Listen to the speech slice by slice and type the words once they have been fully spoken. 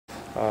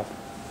Okay,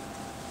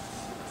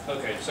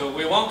 so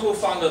we want to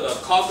find the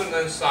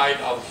cognant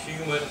site of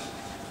human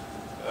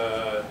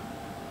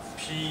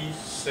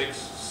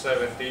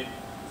P670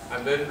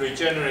 and then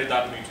regenerate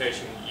that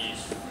mutation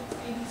east.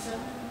 87.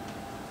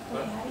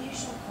 What?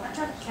 I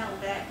tried to count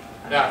back.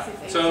 Yeah,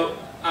 so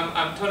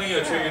I'm telling you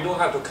the truth, you don't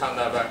have to count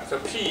that back. So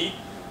P,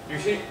 you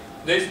see,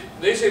 this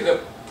is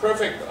the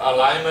perfect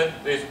alignment,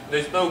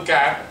 there's no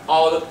gap,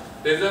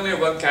 there's only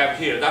one gap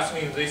here. That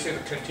means this is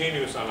a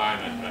continuous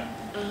alignment, right?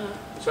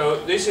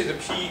 So this is the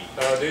P,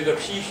 there's a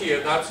P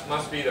here, that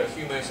must be the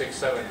human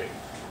 670.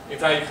 In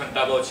fact, you can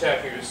double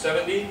check if it's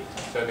 70,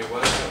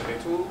 71,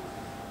 72,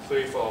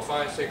 3, 4,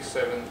 5, 6,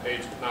 7,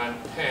 8, 9,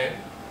 10,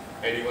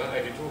 81,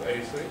 82,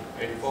 83,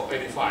 84,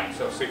 85,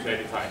 so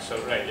 685, so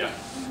right, yeah.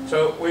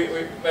 So we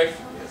make,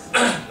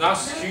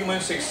 that's human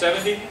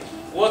 670.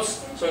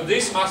 So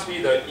this must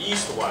be the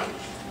east one.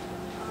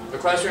 The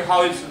question,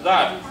 how is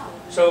that?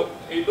 So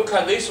you look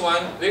at this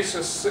one, this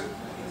is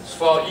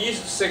for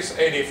east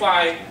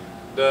 685,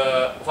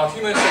 for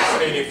human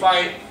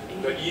 685,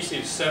 the east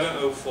is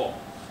 704.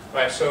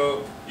 Right,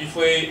 so if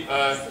we,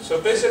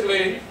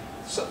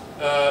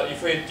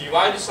 if we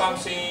divide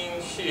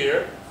something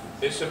here,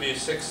 this should be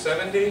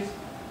 670,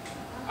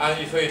 and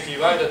if we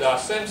divide the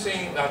same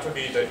thing, that would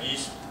be the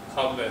east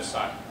cognate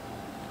side.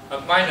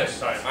 Minus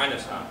half.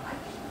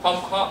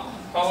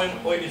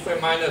 If we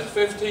minus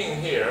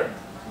 15 here,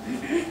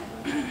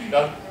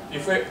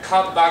 if we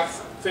count back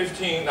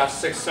 15, that's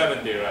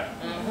 670, right?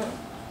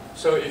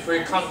 So if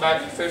we count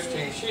back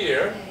 15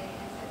 here,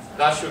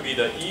 that should be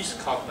the east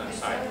cognate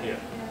side here.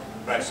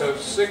 Right, so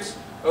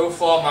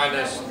 604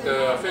 minus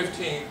the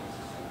 15,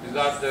 is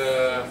that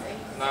the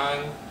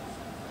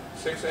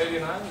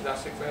 689? Is that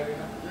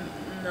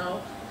 689?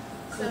 No.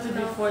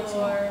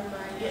 704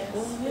 minus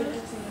 15.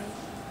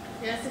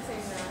 Yeah,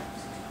 689.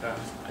 Yeah.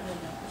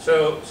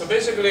 So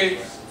basically,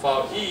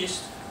 for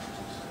east,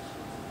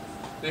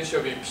 this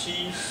should be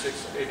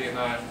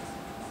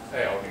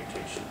P689L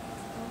mutation.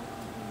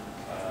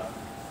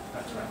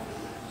 That's right.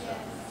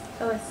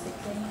 Oh, it's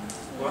 689.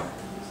 What?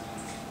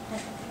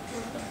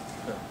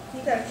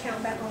 You gotta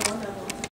count back on one of them.